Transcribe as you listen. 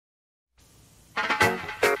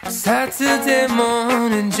Saturday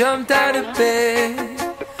morning, jumped out of bed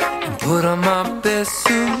and put on my best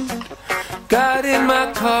suit. Got in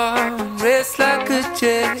my car and raced like a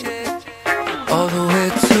jet all the way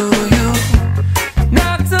to you.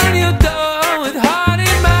 Knocked on your door with heart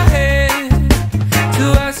in my head to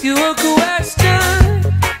ask you a question,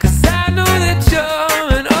 'cause I know that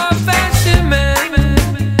you're an old-fashioned man.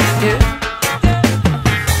 Yeah.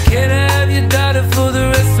 Can I have your daughter for the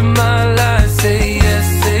rest of my life? Say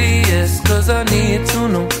yes, 'cause I need to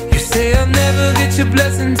know. You say I'll never get your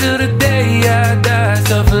blessing till the day I die.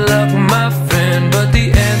 Tough luck, my friend, but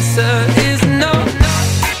the answer is no.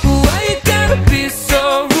 Why you gotta be so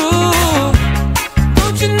rude?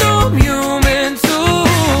 Don't you know I'm human too?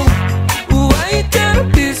 Why you gotta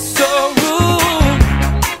be so rude?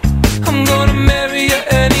 I'm gonna marry you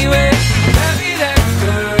anyway. Marry that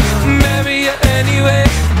girl, marry you anyway.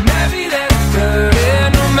 Marry that girl, yeah,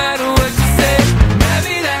 no matter what you say.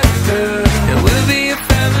 Marry that girl, and we'll be a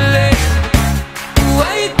family.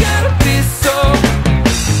 Why you gotta be so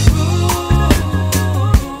rude?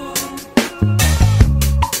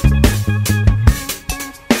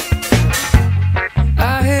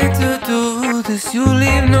 I hate to do this, you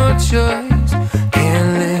leave no choice.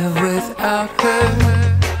 Can't live without her.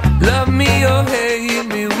 Love me or hate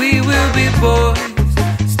me, we will be boys,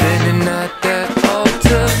 standing at that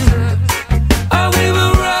altar. Or we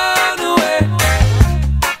will run away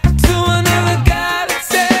to another guy that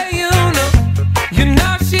say you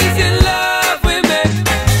know she's in love with me.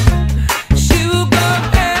 She will go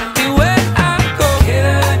anywhere I go. Can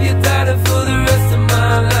I have your daughter for the rest of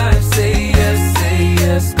my life? Say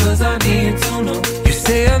yes, 'cause I need to know. You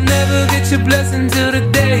say I'll never get your blessing till the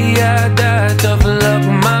day I die. Tough luck,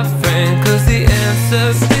 my friend, 'cause the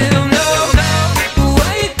answer's still no.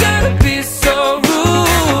 Why you gotta be so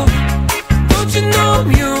rude? Don't you know I'm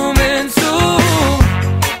human too?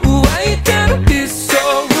 Why you gotta be so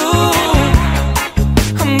rude?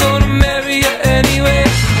 I'm gonna marry you anyway.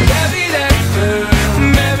 Marry that girl,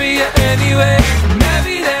 marry you anyway.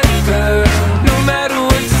 Marry that girl, no matter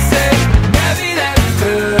what you say. Marry that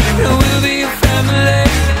girl, and we'll be a family.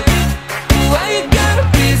 Why you gotta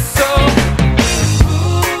be so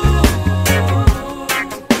rude?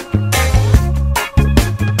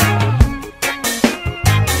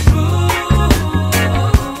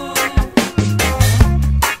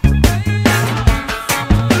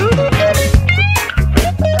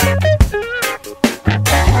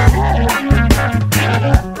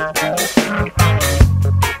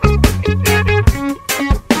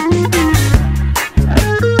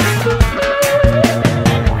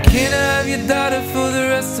 Can I have your daughter for the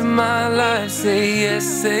rest of my life? Say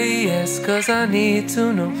yes, 'cause I need to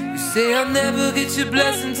know. You say I'll never get your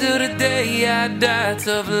blessing till the day I die.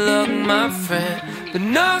 Tough luck, my friend, but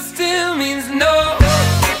no still means no.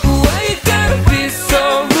 Why you gotta be so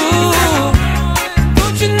rude?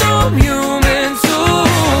 Don't you know I'm human?